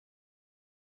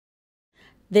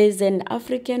There is an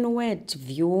African world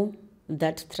view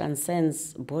that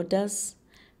transcends borders,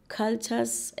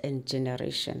 cultures, and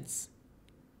generations.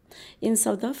 In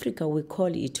South Africa, we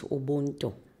call it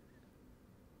Ubuntu.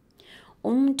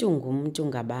 Umntu ngumntu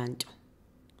ngabantu.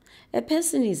 A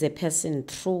person is a person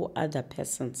through other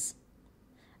persons.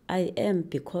 I am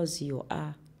because you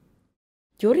are.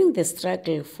 During the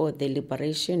struggle for the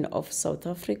liberation of South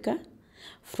Africa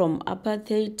from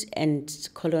apartheid and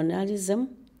colonialism,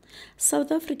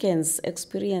 South Africans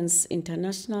experience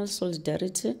international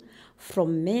solidarity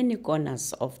from many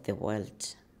corners of the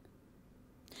world.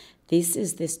 This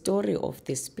is the story of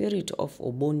the spirit of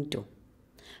Ubuntu,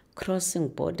 crossing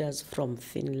borders from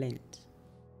Finland.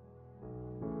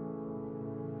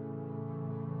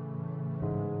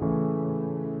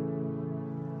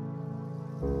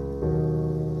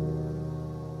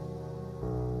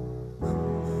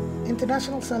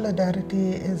 International solidarity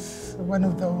is one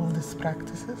of the oldest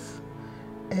practices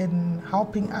in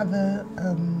helping other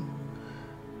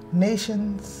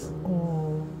nations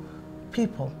or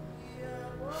people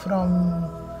from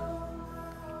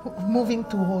moving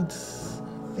towards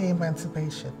the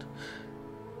emancipation.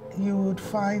 You would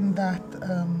find that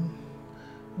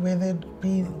whether it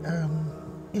be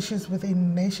issues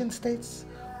within nation states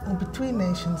or between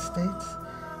nation states,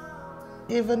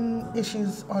 even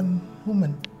issues on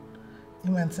women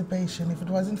emancipation. If it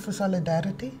wasn't for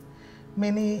solidarity,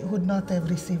 many would not have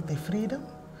received their freedom,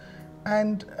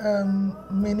 and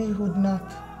many would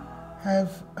not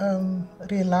have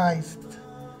realized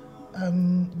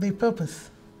their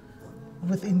purpose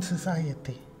within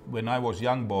society. When I was a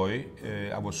young boy,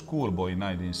 I was schoolboy in the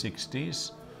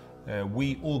 1960s,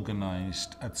 we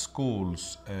organized at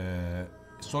schools a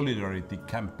solidarity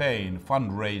campaign,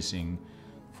 fundraising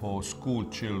for school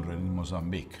children in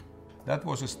Mozambique. That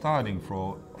was a starting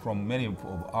from many of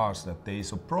us that there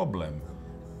is a problem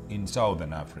in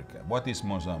Southern Africa. What is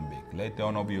Mozambique? Later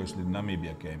on, obviously,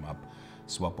 Namibia came up,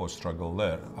 SWAPO struggle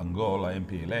there, Angola,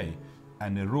 MPLA,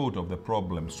 and the root of the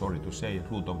problem, sorry to say, the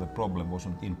root of the problem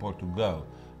wasn't in Portugal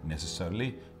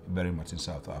necessarily, very much in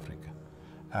South Africa.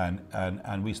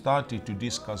 And we started to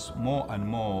discuss more and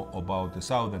more about the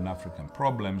Southern African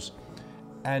problems,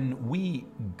 and we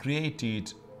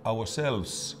created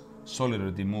ourselves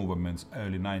solidarity movements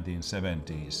early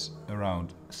 1970s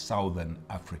around Southern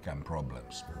African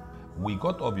problems. We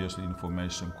got obviously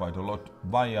information quite a lot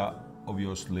via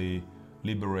obviously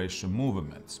liberation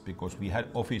movements, because we had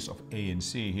office of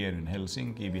ANC here in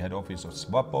Helsinki, we had office of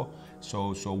SWAPO,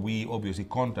 so we obviously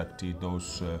contacted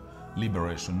those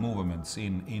liberation movements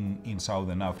in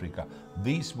Southern Africa.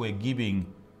 These were giving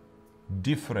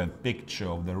different picture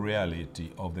of the reality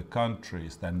of the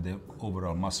countries than the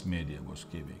overall mass media was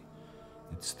giving.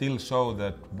 It's still so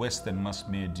that Western mass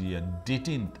media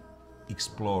didn't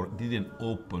explore, didn't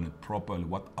open it properly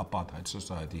what apartheid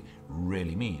society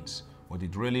really means, what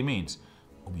it really means.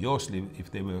 Obviously, if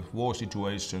there were war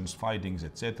situations, fightings,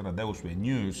 etc., those were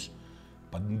news,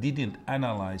 but didn't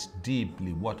analyze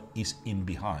deeply what is in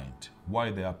behind,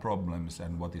 why there are problems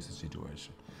and what is the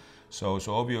situation. So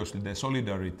obviously the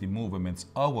solidarity movements,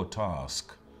 our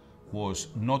task was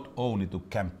not only to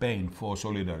campaign for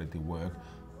solidarity work,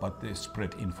 but to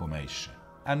spread information.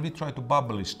 And we try to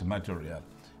publish the material.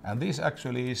 And this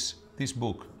actually is this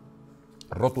book,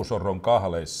 Rotusorron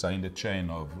kahleissa in the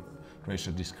chain of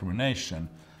racial discrimination.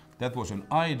 That was an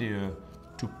idea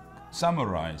to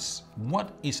summarize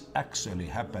what is actually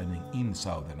happening in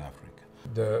Southern Africa.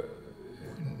 The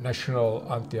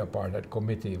National Anti-Apartheid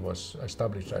Committee was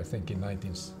established, I think, in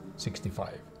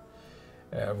 1965,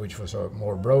 which was a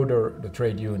more broader. The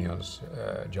trade unions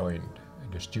joined,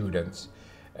 the students,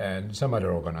 and some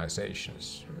other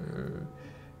organizations.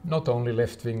 Not only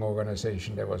left-wing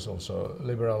organizations, there was also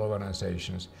liberal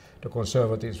organizations. The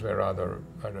conservatives were rather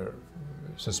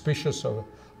suspicious of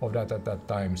that at that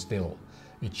time still.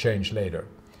 It changed later.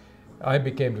 I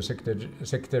became the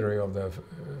secretary of the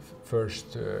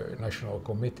first national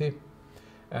committee,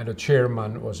 and the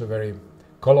chairman was a very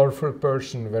colorful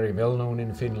person, very well known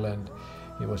in Finland.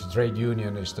 He was a trade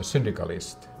unionist, a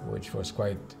syndicalist, which was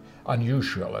quite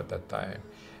unusual at that time.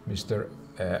 Mr.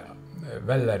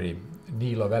 Velleri,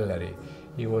 Niilo Velleri,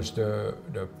 he was the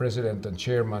president and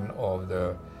chairman of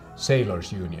the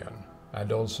Sailors Union,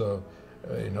 and also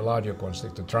in a larger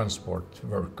context, the Transport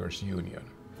Workers Union.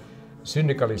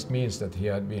 Syndicalist means that he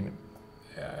had been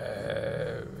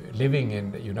living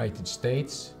in the United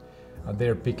States, and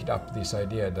there picked up this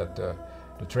idea that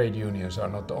the trade unions are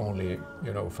not only,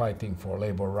 fighting for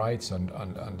labor rights and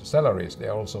salaries, they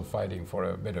are also fighting for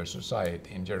a better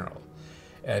society in general.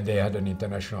 And they had an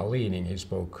international leaning. He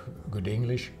spoke good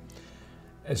English.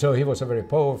 And so he was a very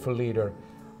powerful leader,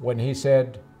 when he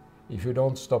said, if you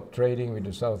don't stop trading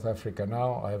with South Africa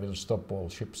now, I will stop all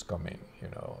ships coming, you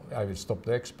know, I will stop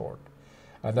the export.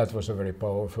 And that was a very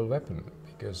powerful weapon,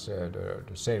 because the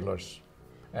sailors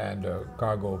and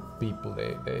cargo people,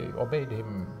 they obeyed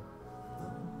him.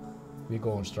 We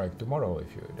go on strike tomorrow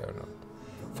if you do not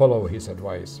follow his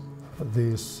advice.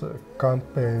 These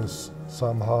campaigns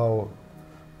somehow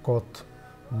got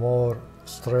more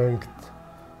strength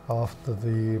after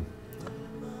the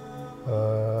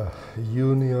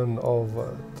Union of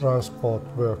Transport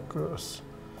Workers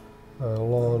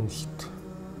launched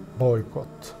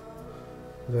boycott.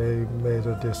 They made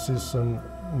a decision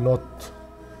not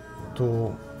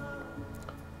to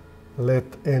let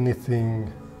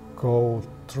anything go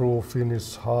through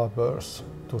Finnish harbors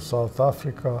to South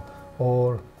Africa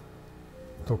or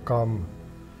to come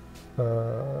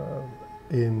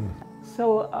in.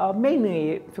 So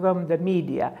mainly from the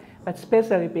media, but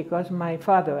especially because my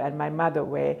father and my mother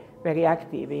were very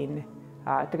active in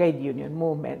trade union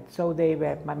movement. So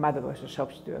my mother was a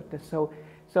shop steward.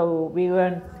 So we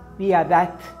learned via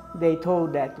that, they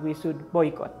told that we should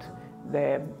boycott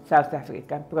the South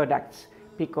African products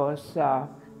because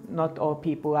not all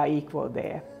people are equal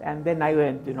there. And then I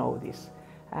learned to know this.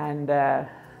 And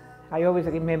I always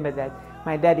remember that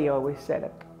my daddy always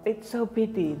said, it's so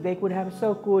pity, they could have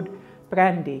so good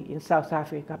brandy in South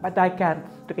Africa, but I can't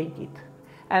drink it.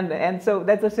 And so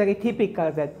that was very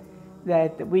typical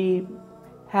that we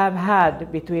have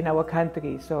had between our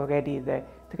countries already the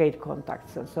trade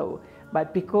contacts and so.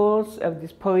 But because of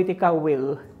this political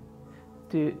will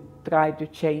to try to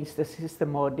change the system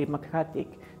more democratic,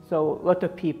 so a lot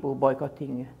of people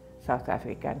boycotting South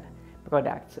African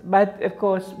products. But of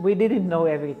course, we didn't know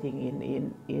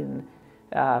everything in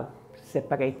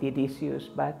separated issues,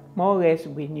 but more or less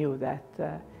we knew that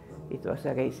it was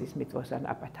a racism, it was an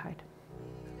apartheid.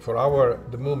 For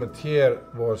the movement here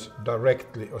was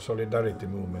directly a solidarity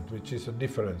movement, which is a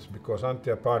difference, because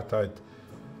anti-apartheid,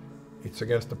 it's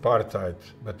against apartheid,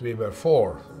 but we were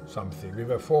for something. We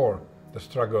were for the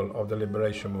struggle of the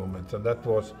liberation movement, and that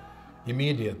was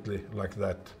immediately like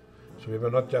that. So we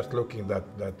were not just looking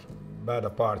at that bad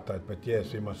apartheid, but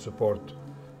yes, we must support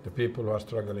the people who are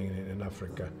struggling in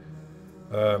Africa.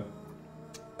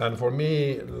 And for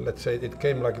me, let's say it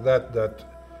came like that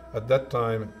at that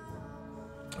time,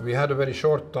 we had a very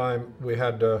short time, we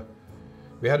had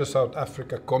a South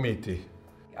Africa committee.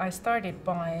 I started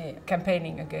by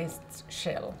campaigning against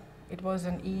Shell. It was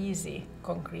an easy,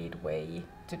 concrete way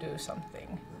to do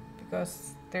something,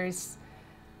 because there is,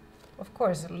 of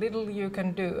course, little you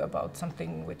can do about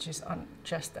something which is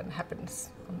unjust and happens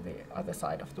on the other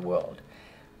side of the world.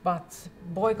 But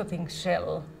boycotting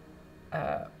Shell,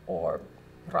 or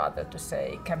rather to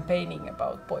say campaigning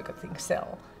about boycotting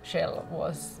Shell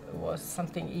was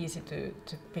something easy to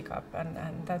pick up,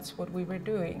 and that's what we were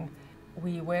doing.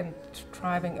 We went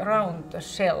driving around the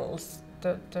Shell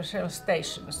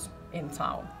stations in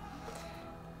town.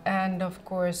 And of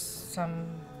course some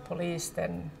police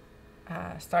then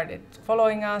started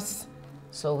following us.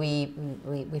 So we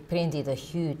printed a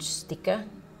huge sticker,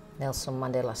 Nelson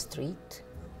Mandela Street.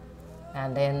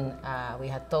 And then we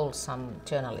had told some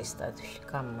journalists that,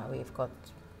 come, we've got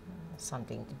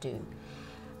something to do.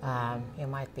 You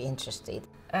might be interested.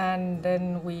 And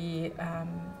then we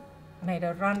made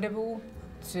a rendezvous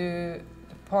to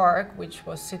the park, which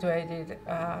was situated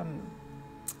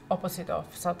opposite of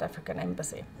South African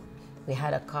embassy. We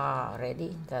had a car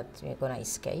ready that we were going to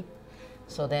escape.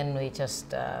 So then we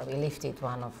just we lifted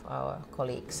one of our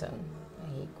colleagues, and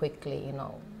he quickly, you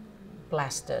know,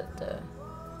 plastered the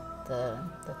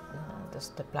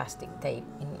plastic tape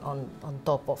on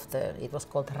top of it was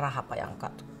called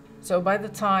Rahapajankatu. So by the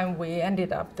time we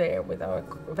ended up there with our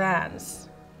vans,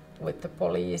 with the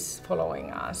police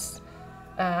following us,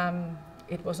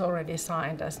 it was already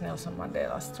signed as Nelson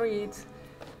Mandela Street,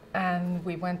 and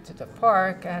we went to the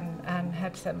park and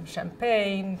had some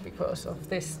champagne because of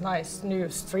this nice new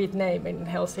street name in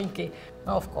Helsinki.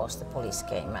 Of course, the police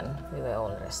came and we were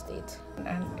all arrested.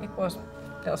 And it was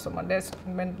Nelson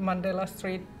Mandela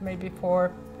Street maybe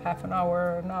for half an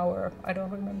hour, I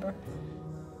don't remember.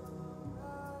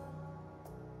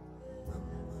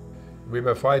 We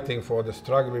were fighting for the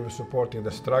struggle, we were supporting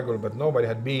the struggle, but nobody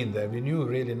had been there. We knew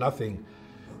really nothing.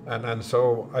 And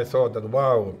so I thought that,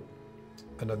 wow,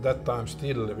 and at that time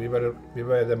still we were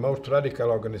the most radical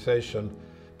organization,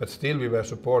 but still we were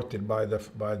supported by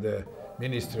the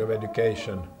Ministry of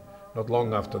Education. Not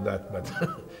long after that,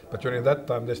 but during that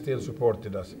time they still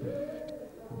supported us.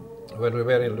 When we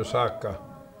were in Lusaka,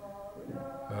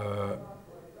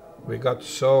 we got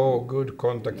so good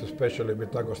contact, especially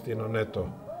with Agostino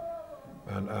Neto,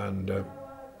 and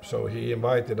So he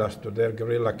invited us to their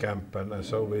guerrilla camp, and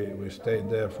so we stayed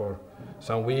there for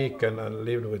some week and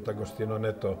lived with Agostino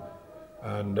Neto.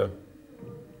 And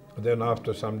then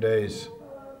after some days,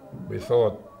 we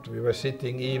thought, we were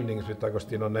sitting evenings with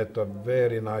Agostino Neto, a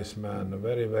very nice man,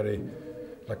 very,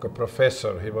 like a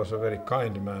professor. He was a very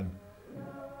kind man.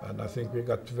 And I think we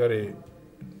got very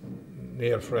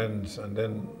near friends. And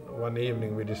then one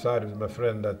evening we decided with my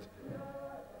friend that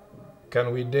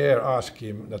can we dare ask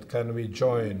him that can we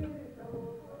join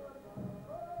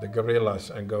the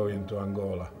guerrillas and go into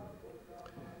Angola?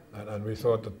 And we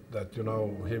thought that you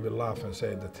know, he will laugh and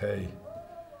say that, hey,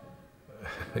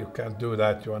 you can't do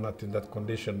that, you are not in that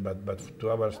condition. But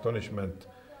to our astonishment,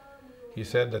 he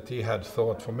said that he had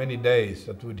thought for many days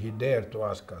that would he dare to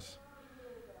ask us,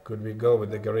 could we go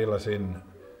with the guerrillas in?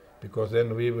 Because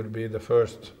then we would be the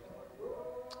first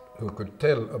who could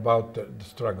tell about the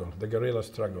struggle, the guerrilla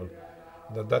struggle.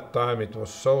 And at that time it was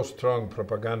so strong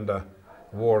propaganda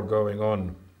war going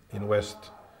on in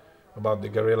West about the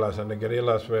guerrillas, and the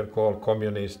guerrillas were called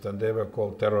communists and they were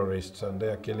called terrorists and they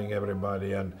are killing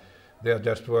everybody and they are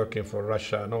just working for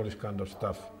Russia and all this kind of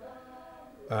stuff.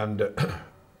 And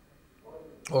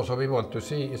also we want to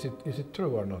see, is it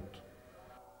true or not?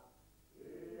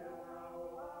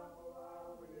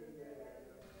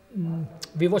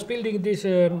 We was building this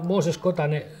Moses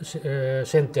Kotane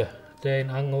center there in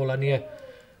Angola near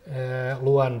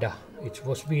Luanda. It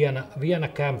was Vienna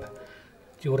camp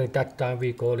during that time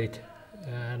we call it,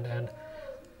 and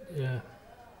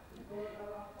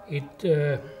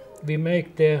we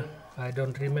make there, I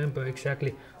don't remember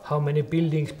exactly how many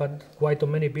buildings, but quite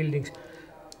many buildings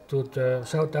to the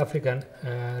South African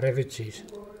refugees,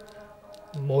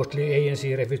 mostly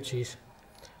ANC refugees,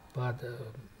 but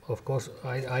of course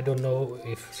I don't know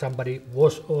if somebody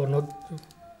was or not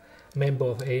member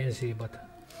of ANC, but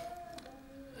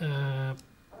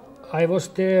I was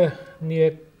there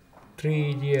near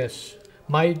 3 years.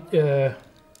 My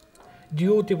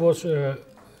duty was the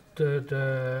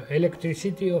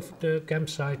electricity of the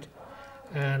campsite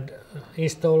and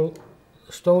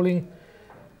installing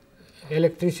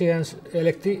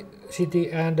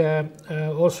electricity and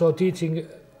also teaching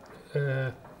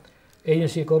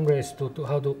ANC comrades to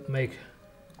how to make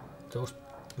those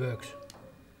works.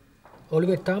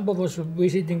 Oliver Tambo was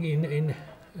visiting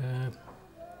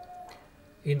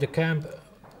in the camp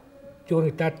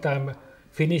during that time,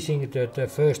 finishing the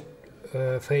first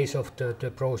phase of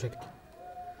the project,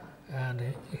 and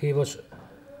he was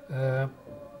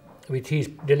with his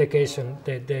delegation.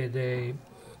 They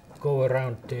go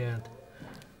around there, and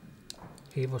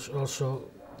he was also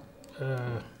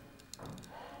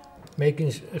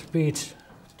making a speech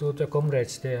to the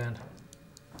comrades there, and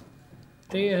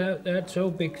they had so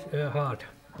big heart.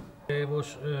 They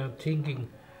was thinking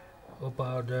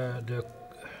about the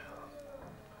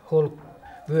whole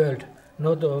world,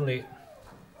 not only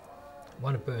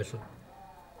one person.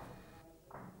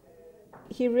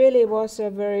 He really was a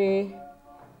very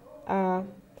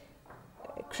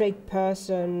great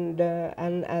person,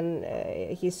 and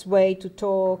his way to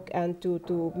talk and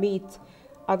to meet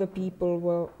other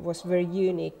people was very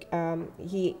unique.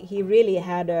 He really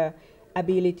had a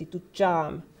ability to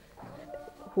charm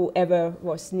whoever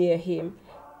was near him.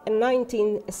 In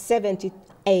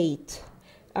 1978,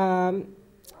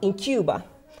 in Cuba,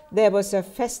 there was a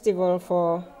festival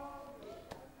for,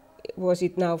 was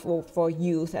it now for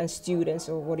youth and students,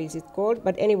 or what is it called?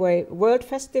 But anyway, World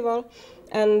Festival,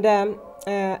 and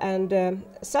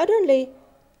suddenly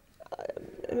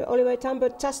Oliver Tambo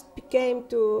just came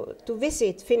to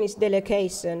visit Finnish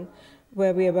delegation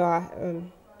where we were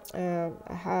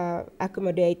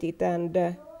accommodated,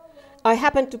 and I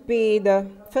happened to be the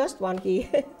first one he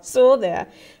saw there,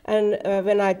 and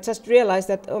when I just realized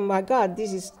that, oh my God,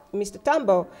 this is Mr.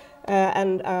 Tambo,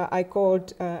 and I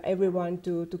called everyone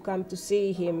to come to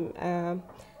see him,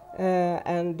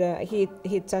 and he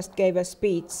just gave a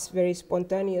speech, very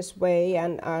spontaneous way,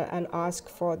 and asked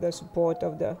for the support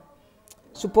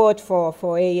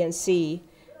for ANC,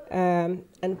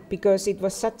 and because it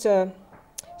was such a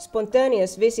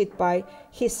spontaneous visit by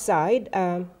his side.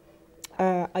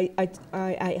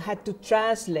 I had to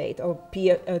translate or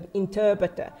be an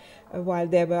interpreter, while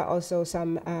there were also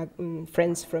some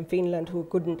friends from Finland who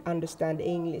couldn't understand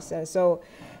English, and so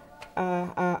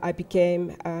I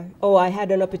became. I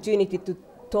had an opportunity to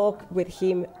talk with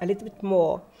him a little bit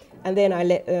more, and then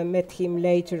I met him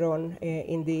later on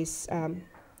in these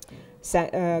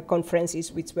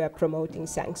conferences which were promoting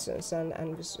sanctions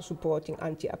and was supporting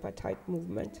anti-apartheid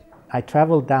movement. I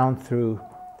traveled down through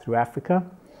Africa.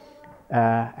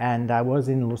 And I was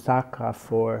in Lusaka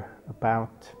for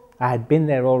about I had been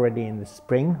there already in the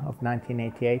spring of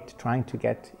 1988 trying to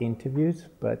get interviews,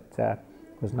 but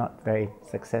was not very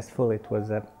successful. It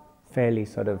was a fairly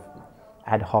sort of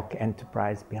ad hoc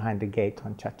enterprise behind the gate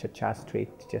on Cha-Cha-Cha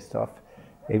Street, just off.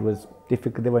 It was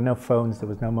difficult. There were no phones, there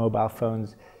was no mobile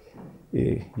phones.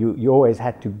 You always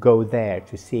had to go there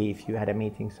to see if you had a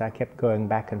meeting. So I kept going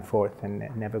back and forth and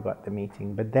never got the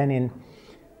meeting. But then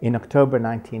in October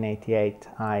 1988,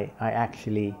 I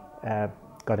actually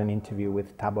got an interview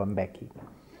with Thabo Mbeki.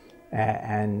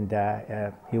 And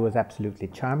he was absolutely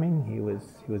charming. He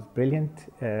was brilliant,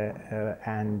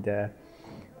 and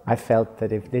I felt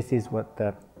that if this is what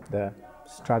the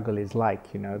struggle is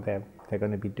like, you know, they're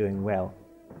going to be doing well.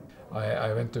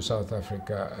 I went to South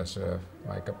Africa as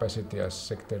my capacity as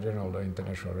Secretary General of the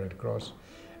International Red Cross,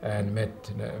 and met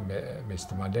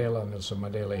Mr. Mandela, Nelson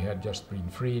Mandela. He had just been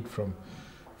freed from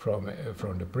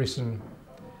the prison,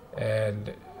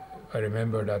 and I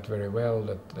remember that very well.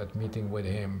 That meeting with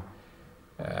him.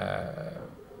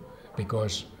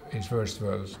 Because his first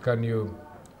words, "Can you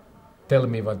tell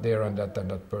me what there and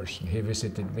that person? He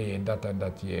visited me in that and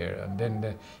that year." And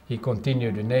then he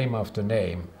continued name after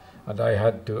name, and I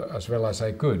had to, as well as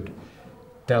I could,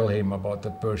 tell him about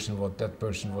that person, what that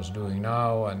person was doing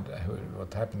now, and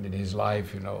what happened in his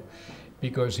life, you know,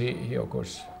 because he of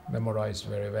course memorized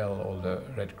very well all the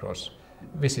Red Cross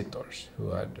visitors who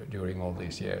had during all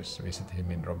these years visited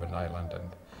him in Robben Island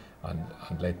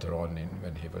and later on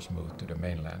when he was moved to the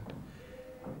mainland.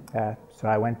 So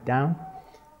I went down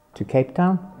to Cape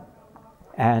Town,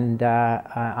 and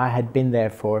I had been there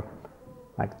for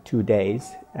like 2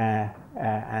 days,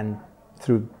 and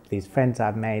through these friends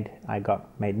I've made, I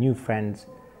made new friends.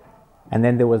 And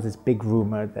then there was this big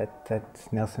rumor that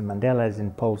Nelson Mandela is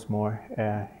in Pollsmoor.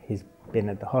 He's been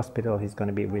at the hospital, he's going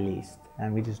to be released.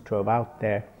 And we just drove out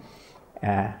there,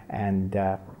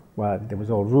 well, there was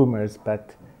all rumors,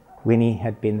 but Winnie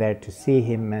had been there to see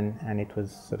him, and it was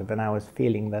sort of, and I was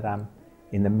feeling that I'm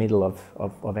in the middle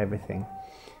of everything.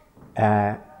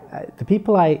 The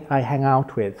people I hang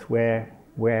out with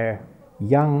were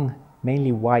young,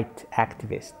 mainly white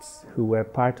activists who were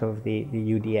part of the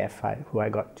UDF, who I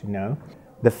got to know.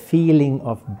 The feeling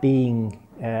of being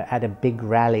at a big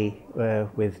rally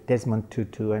with Desmond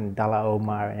Tutu and Dalla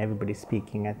Omar and everybody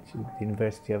speaking at the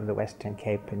University of the Western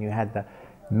Cape, and you had the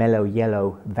mellow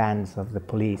yellow vans of the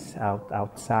police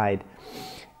outside,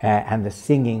 and the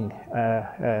singing,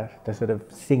 the sort of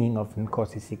singing of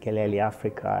Nkosi Sikelel'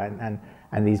 Africa,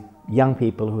 and these young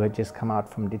people who had just come out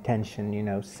from detention, you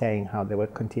know, saying how they were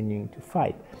continuing to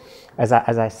fight. As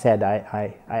I said,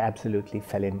 I absolutely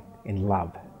fell in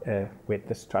love with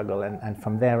the struggle, and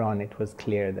from there on it was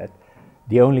clear that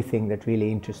the only thing that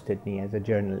really interested me as a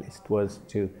journalist was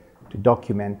to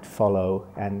document, follow,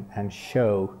 and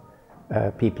show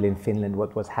people in Finland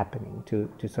what was happening,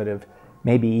 to sort of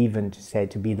maybe even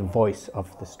to be the voice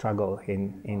of the struggle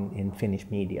in Finnish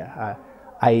media.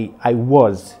 I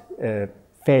was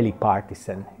fairly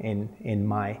partisan in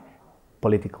my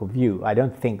political view. I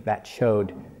don't think that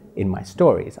showed in my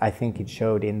stories. I think it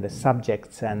showed in the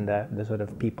subjects and the sort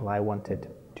of people I wanted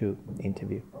to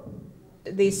interview.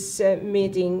 This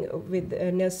meeting with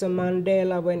Nelson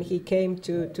Mandela when he came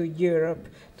to Europe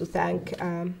to thank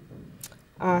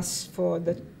us for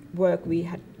the work we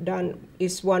had done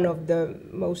is one of the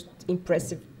most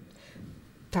impressive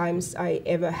times I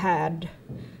ever had.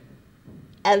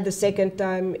 And the second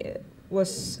time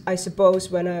was, I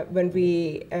suppose, when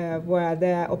we were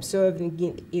there observing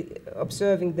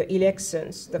the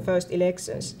elections, the first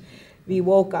elections. We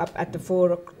woke up at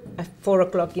 4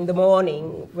 o'clock in the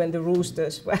morning when the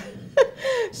roosters were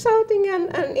shouting,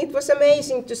 and it was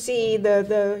amazing to see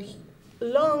the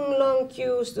long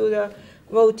queues to the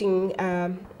voting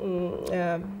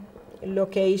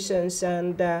locations,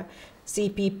 and see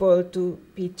people to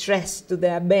be dressed to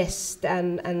their best,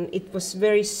 and it was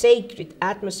very sacred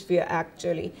atmosphere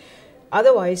actually.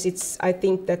 Otherwise, I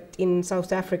think that in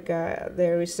South Africa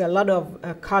there is a lot of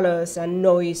colors and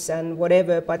noise and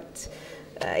whatever, but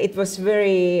it was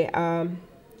very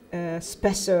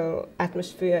special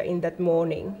atmosphere in that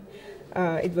morning.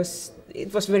 It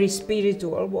was very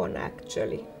spiritual one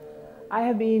actually. I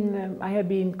have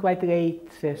been quite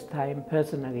late first time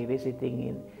personally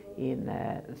visiting in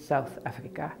South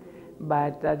Africa,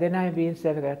 but then I've been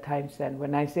several times, and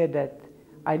when I said that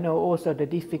I know also the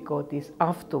difficulties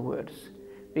afterwards,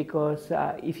 because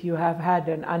if you have had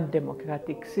an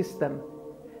undemocratic system,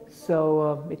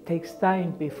 so it takes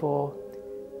time before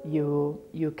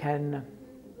you can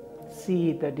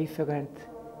see the different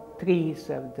trees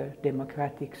of the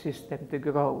democratic system to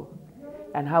grow,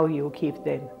 and how you keep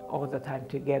them all the time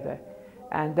together.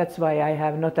 And that's why I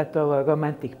have not at all a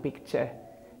romantic picture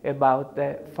about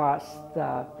the fast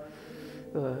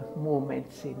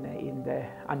movements in the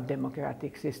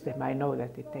undemocratic system. I know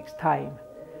that it takes time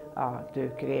to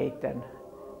create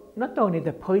not only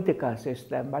the political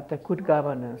system, but the good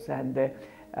governance and the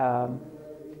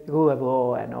rule of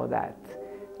law and all that.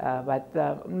 But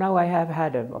now I have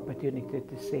had an opportunity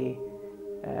to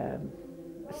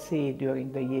see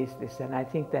during the years this, and I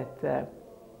think that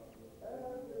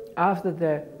after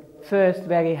the first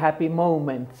very happy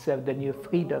moments of the new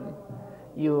freedom,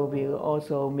 you will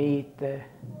also meet the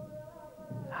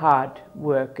hard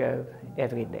work of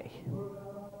every day.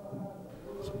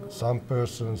 Some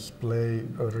persons play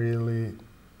a really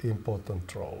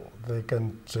important role. They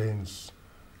can change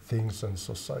things and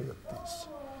societies.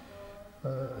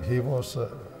 He was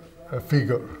a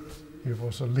figure, he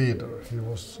was a leader, he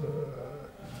was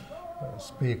a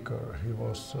speaker, he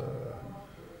was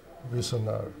a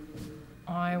visionary.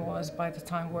 I was by the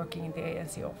time working in the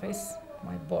ANC office.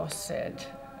 My boss said,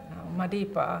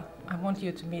 Madipa, I want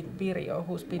you to meet Pirjo,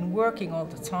 who's been working all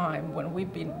the time when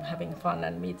we've been having fun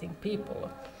and meeting people.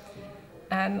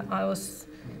 And I was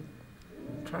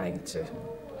trying to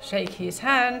shake his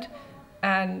hand,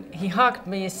 and he hugged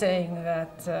me saying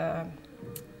that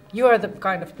you are the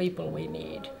kind of people we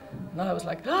need. And I was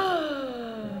like,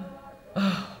 oh.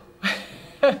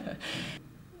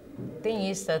 Thing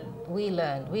is that we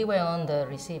were on the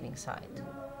receiving side.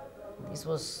 This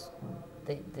was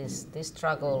this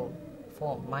struggle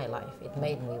for my life. It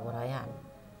made me what I am.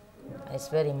 It's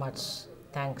very much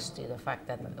thanks to the fact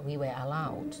that we were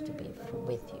allowed to be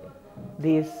with you.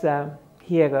 These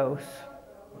heroes,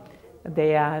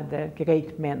 they are the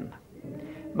great men.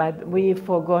 But we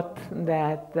forgot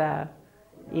that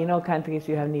in all countries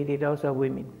you have needed also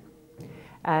women.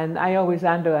 And I always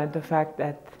underline the fact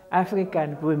that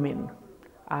African women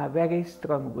are very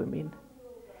strong women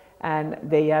and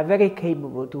they are very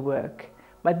capable to work.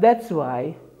 But that's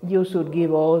why you should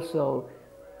give also,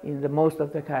 in the most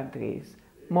of the countries,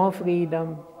 more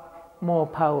freedom, more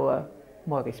power,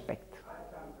 more respect.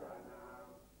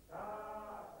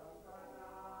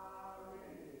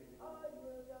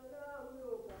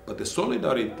 But the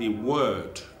solidarity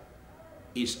word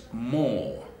is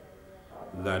more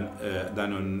than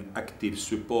an active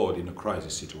support in a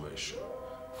crisis situation.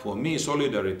 For me,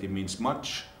 solidarity means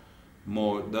much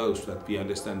more those that we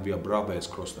understand we are brothers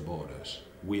across the borders.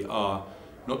 We are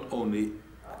not only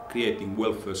creating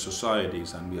welfare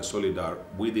societies and we are solidar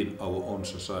within our own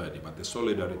society, but the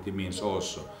solidarity means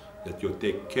also that you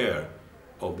take care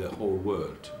of the whole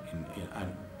world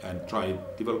and try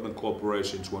development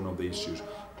cooperation is one of the issues,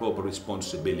 global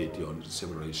responsibility on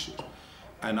several issues.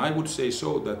 And I would say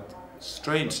so that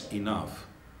strange enough,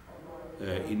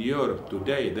 in Europe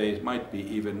today there might be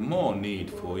even more need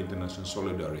for international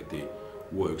solidarity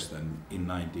works than in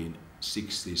 1960s,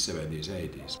 70s,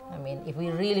 80s. I mean, if we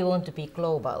really want to be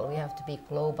global, we have to be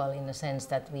global in the sense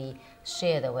that we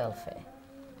share the welfare.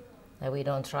 That we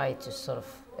don't try to sort of,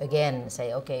 again,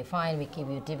 say, okay, fine, we give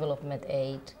you development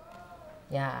aid,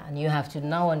 yeah, and you have to,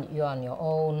 now you're on your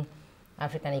own,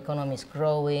 African economy is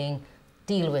growing,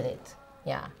 deal with it,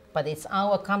 yeah. But it's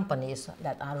our companies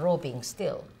that are robbing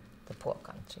still the poor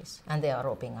countries, and they are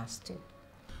robbing us too.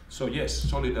 So yes,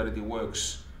 solidarity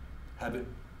works have a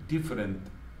different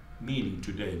meaning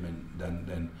today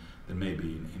than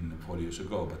maybe in 40 years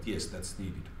ago, but yes, that's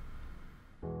needed.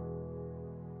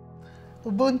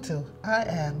 Ubuntu, I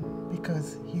am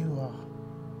because you are.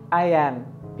 I am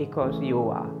because you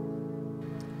are.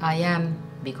 I am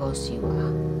because you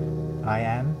are. I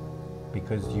am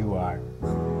because you are.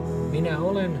 Minä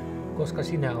olen, koska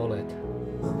sinä olet.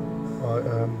 I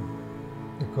am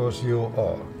because you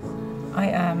are.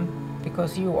 I am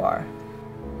because you are.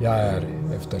 Jag är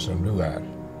eftersom du är.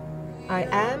 I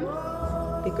am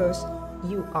because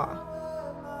you are.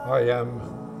 I am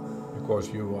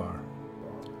because you are.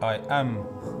 I am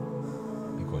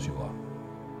because you are.